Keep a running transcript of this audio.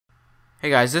Hey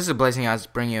guys, this is Blazing Eyes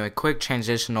bringing you a quick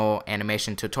transitional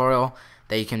animation tutorial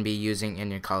that you can be using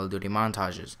in your Call of Duty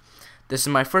montages. This is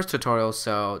my first tutorial,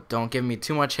 so don't give me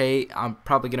too much hate. I'm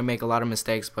probably going to make a lot of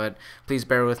mistakes, but please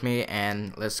bear with me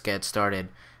and let's get started.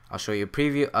 I'll show you a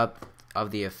preview up of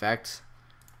the effects.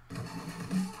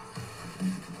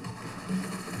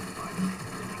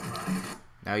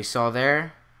 Now you saw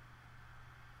there,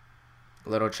 a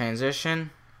little transition,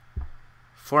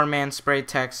 4-man spray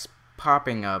text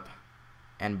popping up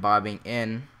and bobbing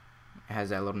in. It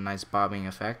has that little nice bobbing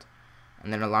effect,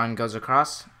 and then a line goes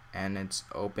across and it's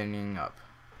opening up.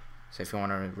 So if you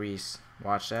want to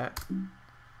watch that,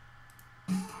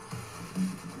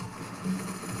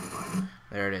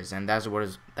 there it is, and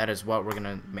that is what we're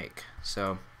gonna make.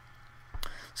 So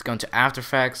let's go into After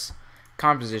Effects,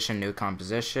 composition, new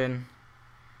composition,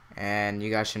 and you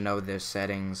guys should know the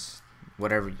settings,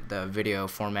 whatever the video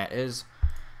format is.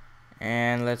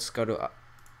 And let's go to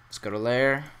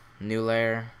layer, new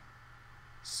layer,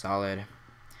 solid.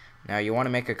 Now you want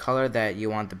to make a color that you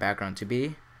want the background to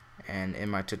be, and in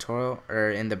my tutorial,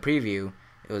 or in the preview,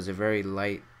 it was a very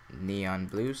light neon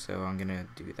blue, so I'm gonna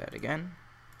do that again.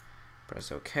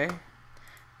 Press OK.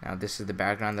 Now this is the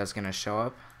background that's gonna show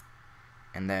up,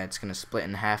 and that's gonna split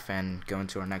in half and go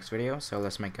into our next video. So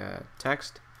let's make a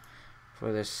text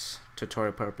for this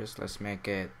tutorial purpose. Let's make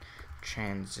it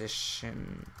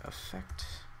transition effect.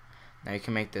 Now you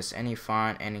can make this any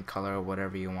font, any color,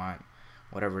 whatever you want,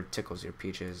 whatever tickles your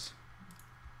peaches.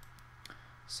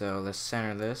 So let's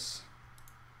center this,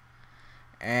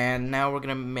 and now we're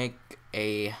gonna make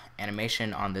a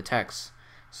animation on the text.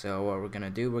 So what we're gonna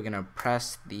do, we're gonna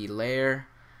press the layer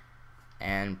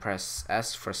and press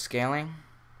S for scaling.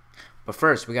 But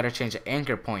first we gotta change the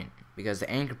anchor point, because the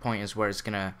anchor point is where it's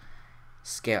gonna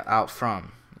scale out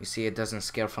from. You see, it doesn't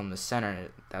scale from the center.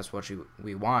 That's what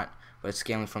we want, but it's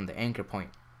scaling from the anchor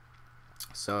point.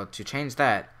 So to change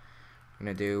that,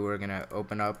 we're gonna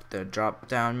open up the drop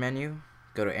down menu,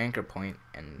 go to anchor point,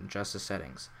 and adjust the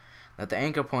settings. Now the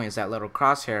anchor point is that little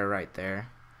crosshair right there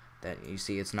that you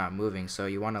see it's not moving, so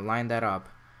you want to line that up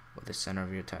with the center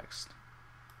of your text,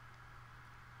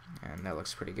 and that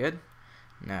looks pretty good.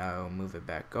 Now move it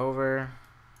back over.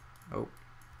 Oh,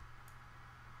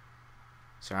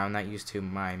 sorry, I'm not used to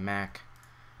my Mac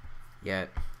yet.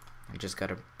 I just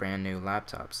got a brand new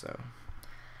laptop, so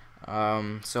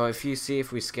if you see,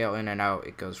 if we scale in and out,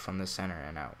 it goes from the center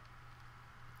and out.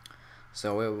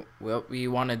 So what we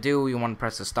want to do, we want to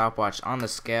press the stopwatch on the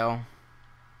scale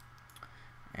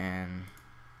and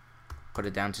put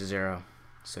it down to 0,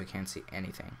 so we can't see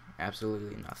anything,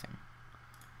 absolutely nothing.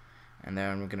 And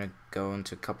then we're gonna go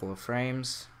into a couple of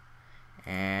frames,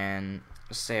 and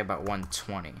let's say about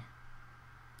 120.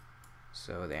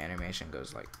 So the animation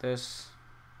goes like this.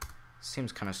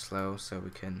 Seems kind of slow, so we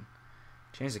can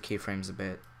change the keyframes a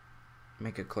bit,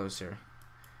 make it closer,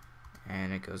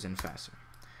 and it goes in faster.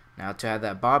 Now to add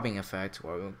that bobbing effect,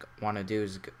 what we want to do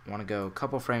is go a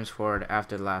couple frames forward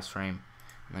after the last frame,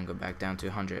 and then go back down to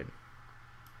 100.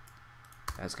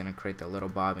 That's going to create the little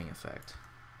bobbing effect.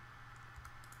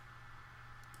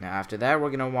 Now after that, we're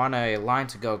going to want a line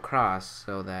to go across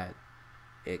so that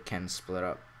it can split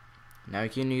up. Now you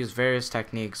can use various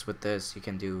techniques with this. You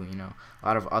can do, a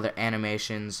lot of other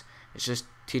animations. It's just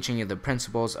teaching you the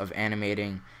principles of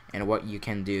animating and what you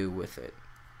can do with it.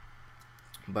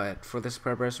 But for this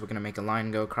purpose, we're going to make a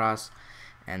line go across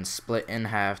and split in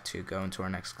half to go into our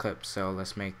next clip. So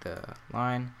let's make the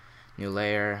line, new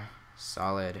layer,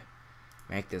 solid,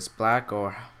 make this black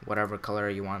or whatever color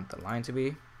you want the line to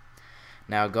be.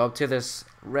 Now go up to this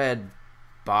red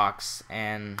box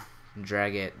and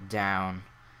drag it down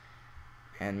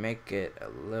and make it a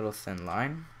little thin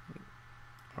line,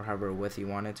 or however width you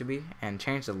want it to be, and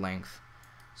change the length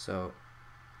so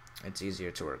it's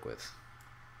easier to work with.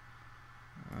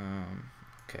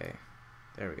 Okay,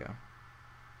 there we go.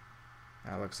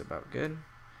 That looks about good.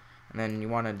 And then you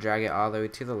want to drag it all the way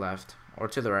to the left or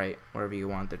to the right, wherever you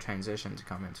want the transition to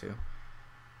come into,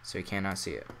 so you cannot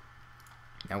see it.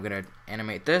 Now we're gonna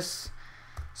animate this.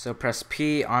 So press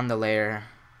P on the layer,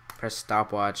 press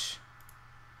stopwatch,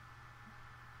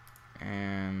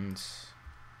 and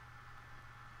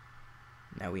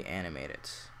now we animate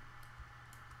it.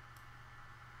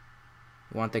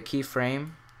 We want the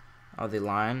keyframe of the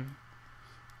line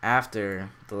after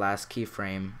the last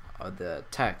keyframe of the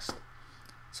text.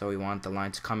 So we want the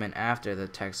line to come in after the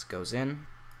text goes in.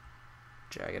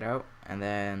 Drag it out, and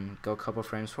then go a couple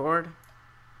frames forward,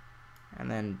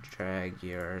 and then drag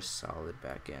your solid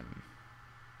back in.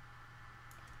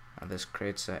 Now this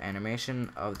creates an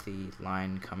animation of the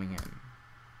line coming in.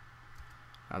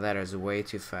 Now that is way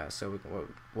too fast. So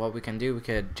what we can do, we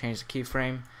could change the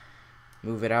keyframe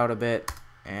move it out a bit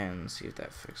and see if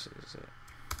that fixes it.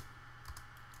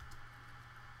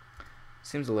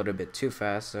 Seems a little bit too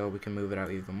fast, so we can move it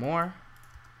out even more.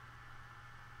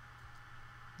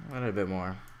 A little bit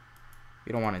more.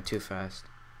 You don't want it too fast.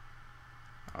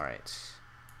 Alright.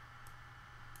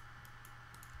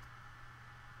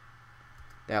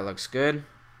 That looks good.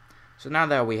 So now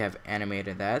that we have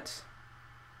animated that,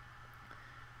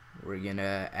 we're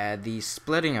gonna add the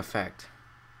splitting effect.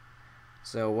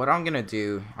 So what I'm gonna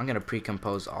do, I'm gonna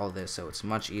pre-compose all this so it's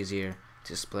much easier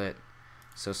to split.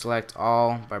 So select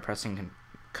all by pressing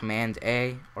Command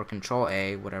A or Control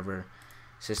A, whatever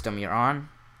system you're on.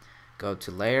 Go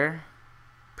to Layer,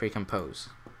 Pre-compose.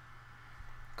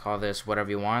 Call this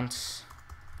whatever you want,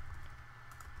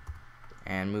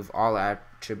 and move all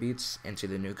attributes into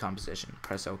the new composition.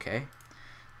 Press OK.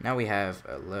 Now we have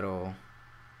a little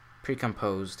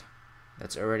pre-composed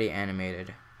that's already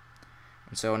animated,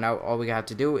 and so now all we have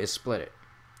to do is split it.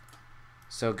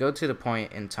 So go to the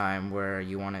point in time where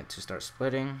you want it to start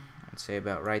splitting, and say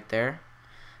about right there.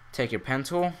 Take your pen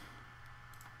tool,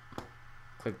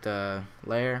 click the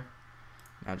layer.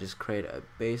 Now just create a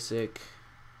basic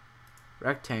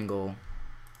rectangle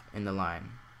in the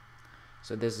line.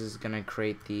 So this is gonna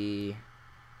create the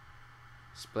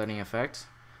splitting effect.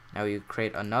 Now you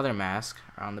create another mask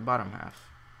around the bottom half.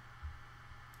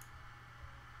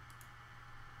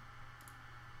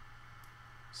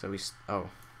 So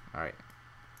alright.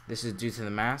 This is due to the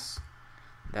mask,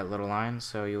 that little line.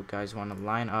 So you guys want to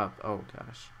line up. Oh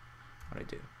gosh, what'd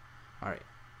I do? Alright.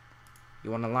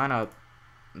 You want to line up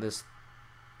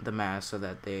the mask so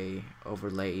that they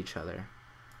overlay each other,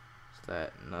 so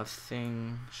that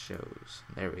nothing shows.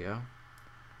 There we go.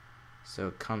 So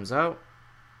it comes out,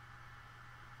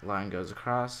 line goes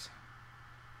across,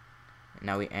 and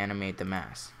now we animate the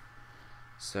mask.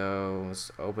 So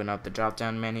let's open up the drop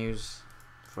down menus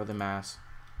for the mask,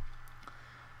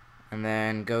 and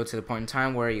then go to the point in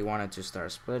time where you want it to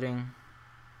start splitting.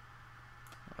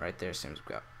 Right there seems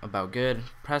about good.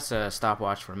 Press a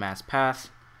stopwatch for mask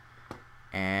path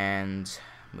and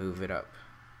move it up.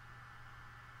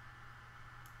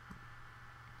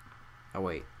 Oh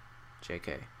wait,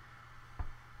 JK.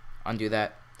 Undo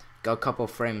that. Go a couple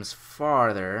frames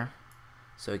farther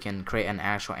so you can create an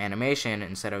actual animation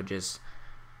instead of just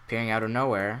appearing out of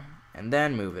nowhere, and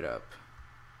then move it up.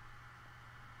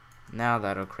 Now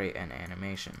that'll create an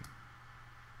animation.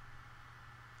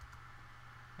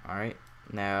 Alright,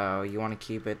 now you want to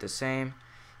keep it the same.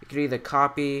 You can either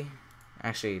copy.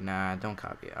 Actually, nah, don't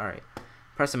copy it. Alright.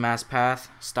 Press the mask path,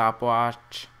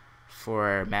 stopwatch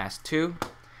for mask 2,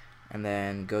 and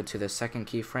then go to the second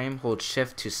keyframe. Hold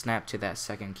shift to snap to that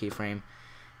second keyframe,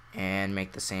 and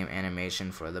make the same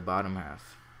animation for the bottom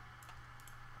half.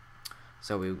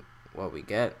 So what we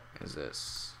get is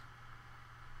this.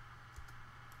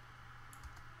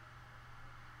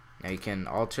 Now you can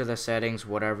alter the settings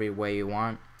whatever way you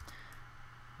want.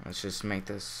 Let's just make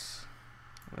this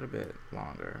a little bit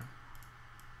longer.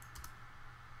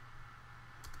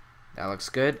 That looks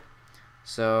good.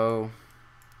 So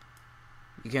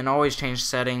you can always change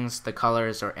settings, the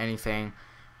colors, or anything.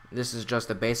 This is just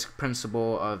the basic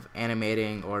principle of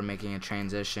animating or making a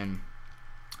transition.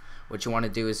 What you want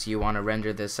to do is you want to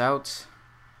render this out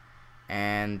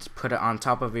and put it on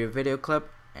top of your video clip,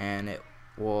 and it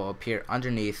will appear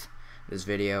underneath this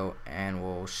video and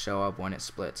will show up when it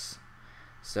splits.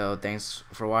 So thanks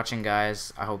for watching,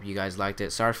 guys. I hope you guys liked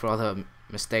it. Sorry for all the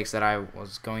mistakes that I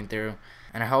was going through,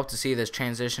 and I hope to see this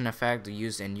transition effect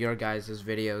used in your guys'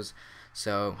 videos.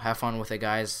 So have fun with it,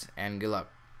 guys, and good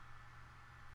luck.